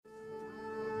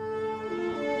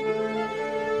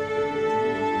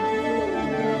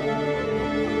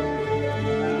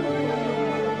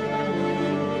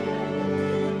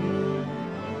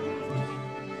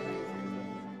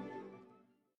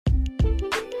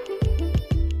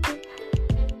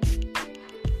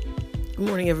Good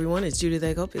morning, everyone. It's Judith.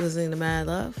 I hope you're listening to Mad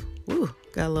Love. Woo,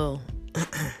 got a little,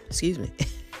 excuse me.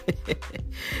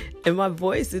 And my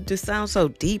voice, it just sounds so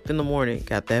deep in the morning.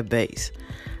 Got that bass.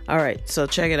 All right, so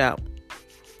check it out.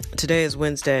 Today is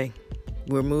Wednesday.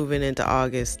 We're moving into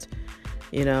August.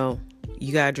 You know,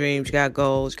 you got dreams, you got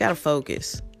goals, you got to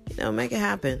focus. Make it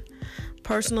happen.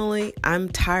 Personally, I'm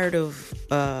tired of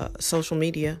social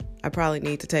media. I probably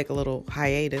need to take a little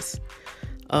hiatus.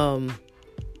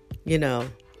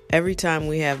 Every time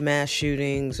we have mass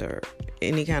shootings or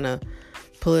any kind of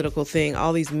political thing,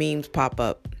 all these memes pop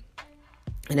up.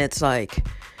 And it's like,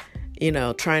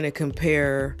 trying to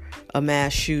compare a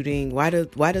mass shooting. Why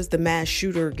does the mass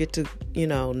shooter get to,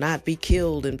 not be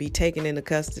killed and be taken into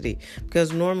custody?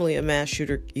 Because normally a mass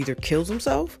shooter either kills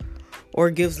himself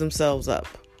or gives themselves up.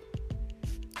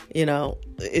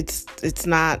 It's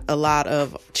not a lot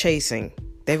of chasing.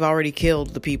 They've already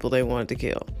killed the people they wanted to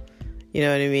kill. You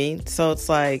know what I mean? So it's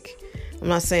like, I'm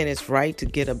not saying it's right to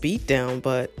get a beat down,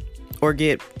 or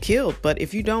get killed. But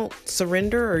if you don't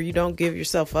surrender or you don't give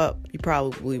yourself up, you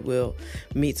probably will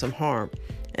meet some harm.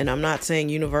 And I'm not saying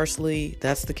universally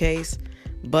that's the case,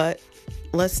 but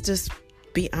let's just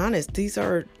be honest. These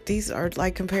are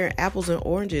like comparing apples and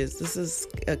oranges. This is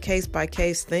a case by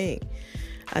case thing.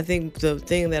 I think the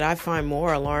thing that I find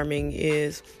more alarming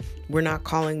is we're not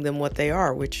calling them what they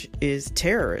are, which is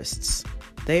terrorists.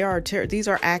 They are these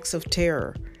are acts of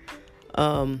terror.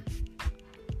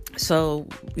 So,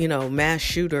 mass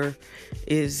shooter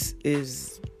is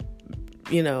they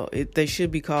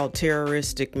should be called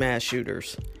terroristic mass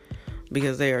shooters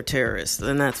because they are terrorists,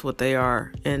 and that's what they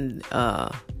are. And,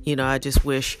 I just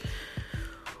wish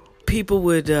people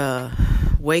would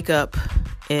wake up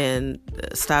and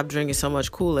stop drinking so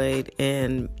much Kool-Aid.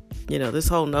 And this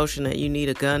whole notion that you need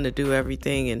a gun to do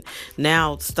everything, and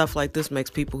now stuff like this makes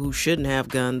people who shouldn't have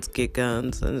guns get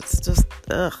guns, and it's just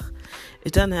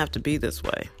it doesn't have to be this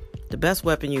way. The best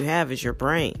weapon you have is your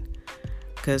brain,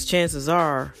 because chances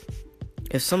are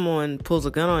if someone pulls a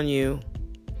gun on you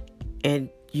and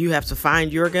you have to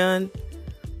find your gun,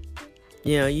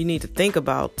 you need to think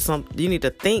about something. You need to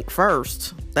think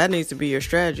first. That needs to be your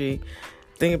strategy.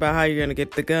 Think about how you're going to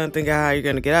get the gun. Think about how you're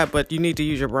going to get out. But you need to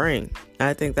use your brain.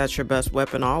 I think that's your best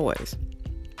weapon always.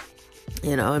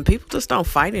 And people just don't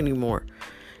fight anymore.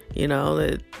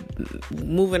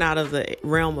 Moving out of the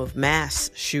realm of mass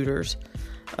shooters,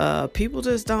 people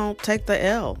just don't take the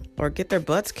L or get their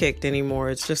butts kicked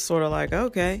anymore. It's just sort of like,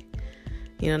 okay,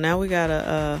 now we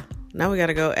gotta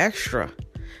go extra.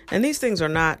 And these things are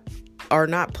not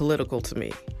political to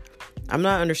me. I'm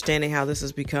not understanding how this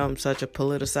has become such a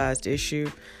politicized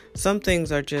issue. Some things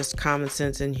are just common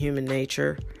sense and human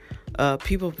nature.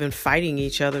 People have been fighting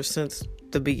each other since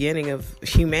the beginning of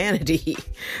humanity.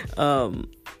 And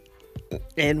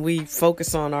we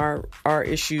focus on our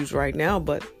issues right now.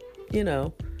 But,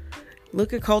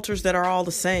 look at cultures that are all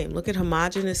the same. Look at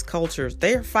homogenous cultures.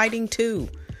 They are fighting too.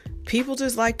 People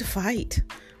just like to fight.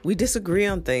 We disagree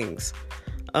on things.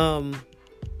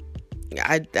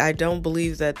 I don't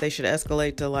believe that they should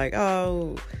escalate to like,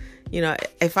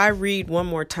 if I read one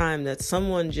more time that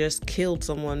someone just killed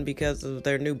someone because of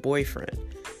their new boyfriend,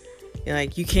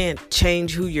 you can't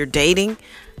change who you're dating.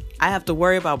 I have to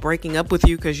worry about breaking up with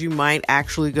you because you might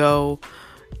actually go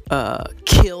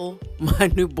kill my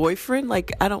new boyfriend.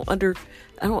 I don't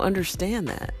understand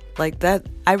that. That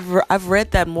I've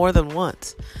read that more than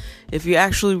once. If you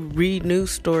actually read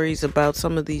news stories about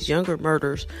some of these younger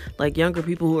murders, like younger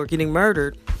people who are getting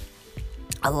murdered,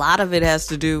 a lot of it has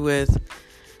to do with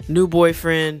new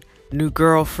boyfriend, new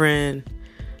girlfriend,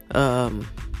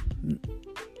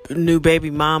 new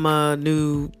baby mama,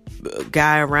 new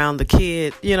guy around the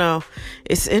kid.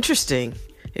 It's interesting.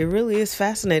 It really is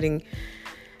fascinating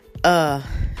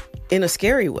in a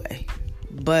scary way.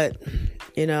 But,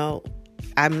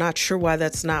 I'm not sure why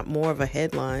that's not more of a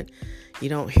headline. You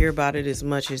don't hear about it as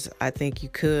much as I think you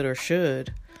could or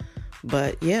should.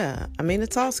 But yeah,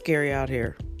 it's all scary out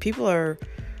here. People are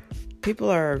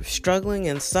struggling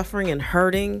and suffering and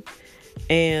hurting.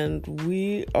 And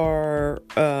we are,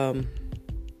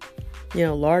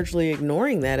 largely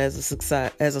ignoring that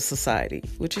as a society,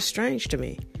 which is strange to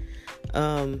me.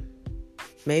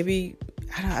 Maybe,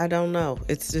 I don't know.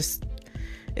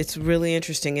 It's really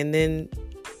interesting. And then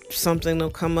something will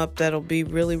come up that'll be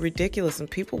really ridiculous and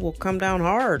people will come down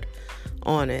hard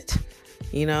on it.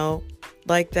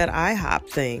 Like that IHOP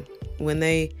thing when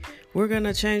we're going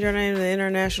to change our name to the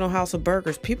International House of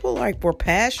Burgers. People were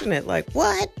passionate,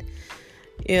 what?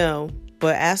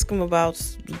 But ask them about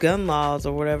gun laws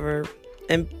or whatever.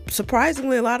 And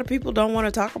surprisingly, a lot of people don't want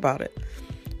to talk about it.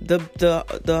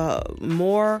 The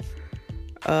more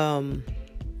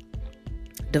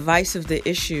divisive the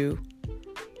issue,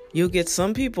 you'll get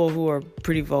some people who are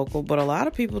pretty vocal, but a lot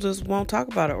of people just won't talk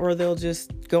about it, or they'll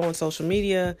just go on social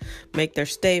media, make their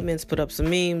statements, put up some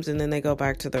memes, and then they go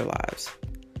back to their lives.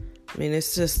 I mean,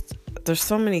 it's just, there's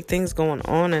so many things going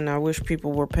on, and I wish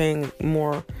people were paying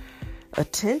more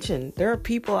attention. There are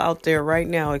people out there right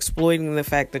now exploiting the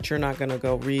fact that you're not going to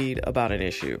go read about an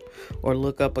issue or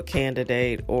look up a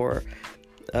candidate or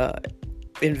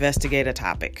investigate a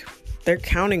topic. They're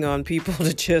counting on people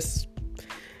to just,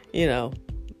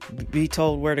 be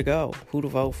told where to go, who to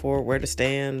vote for, where to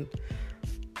stand,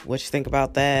 what you think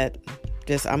about that.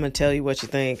 Just, I'm going to tell you what you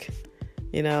think.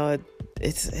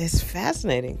 It's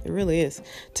fascinating. It really is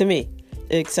to me,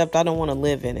 except I don't want to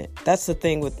live in it. That's the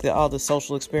thing with all the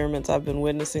social experiments I've been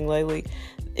witnessing lately.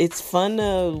 It's fun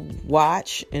to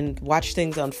watch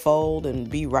things unfold and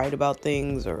be right about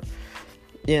things, or,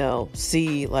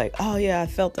 see like, oh yeah, I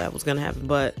felt that was going to happen,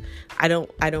 but I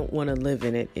don't want to live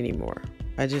in it anymore.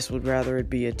 I just would rather it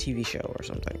be a TV show or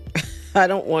something. I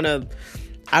don't want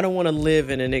to live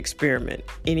in an experiment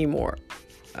anymore.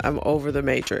 I'm over the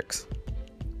Matrix.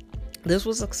 This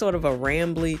was a sort of a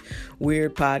rambly,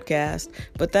 weird podcast,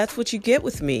 but that's what you get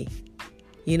with me.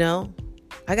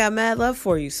 I got mad love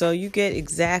for you, so you get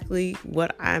exactly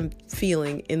what I'm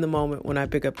feeling in the moment when I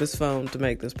pick up this phone to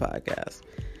make this podcast.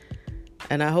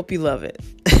 And I hope you love it.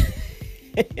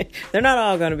 They're not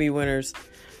all going to be winners,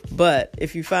 but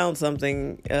if you found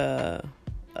something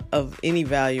of any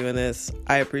value in this,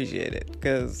 I appreciate it,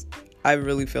 because I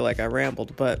really feel like I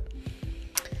rambled, but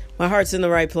my heart's in the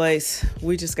right place.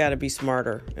 We just got to be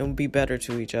smarter and be better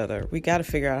to each other. We got to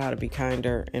figure out how to be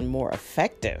kinder and more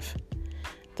effective.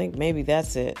 I think maybe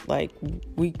that's it. Like,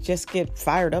 we just get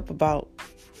fired up about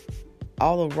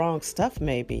all the wrong stuff,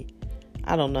 maybe.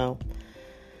 I don't know.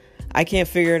 I can't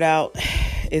figure it out.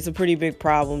 It's a pretty big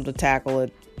problem to tackle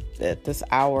it at this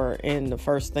hour, and the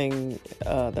first thing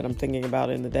that I'm thinking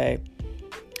about in the day.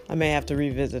 I may have to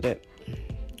revisit it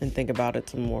and think about it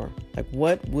some more. Like,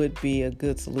 what would be a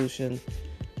good solution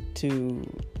to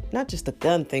not just the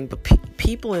gun thing, but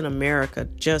people in America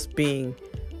just being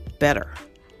better?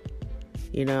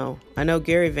 I know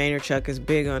Gary Vaynerchuk is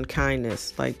big on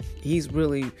kindness. Like, he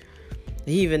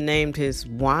even named his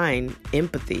wine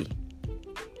Empathy.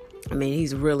 I mean,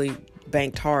 he's really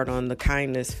banked hard on the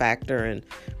kindness factor and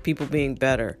people being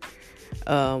better,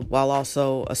 while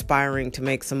also aspiring to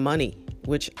make some money,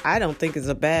 which I don't think is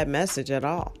a bad message at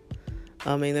all.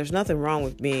 I mean, there's nothing wrong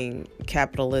with being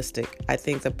capitalistic. I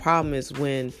think the problem is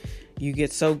when you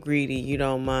get so greedy, you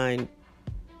don't mind,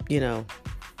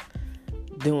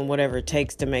 doing whatever it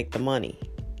takes to make the money.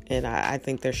 And I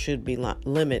think there should be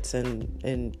limits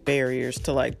and barriers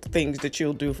to like things that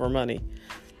you'll do for money.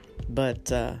 But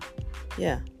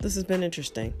yeah, this has been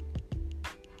interesting.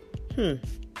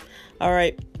 All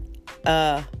right.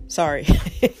 Sorry.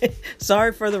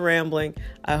 Sorry for the rambling.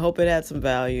 I hope it had some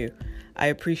value. I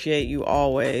appreciate you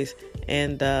always.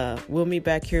 And we'll meet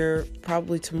back here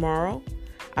probably tomorrow.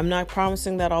 I'm not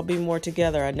promising that I'll be more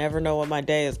together. I never know what my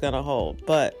day is going to hold,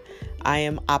 but I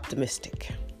am optimistic.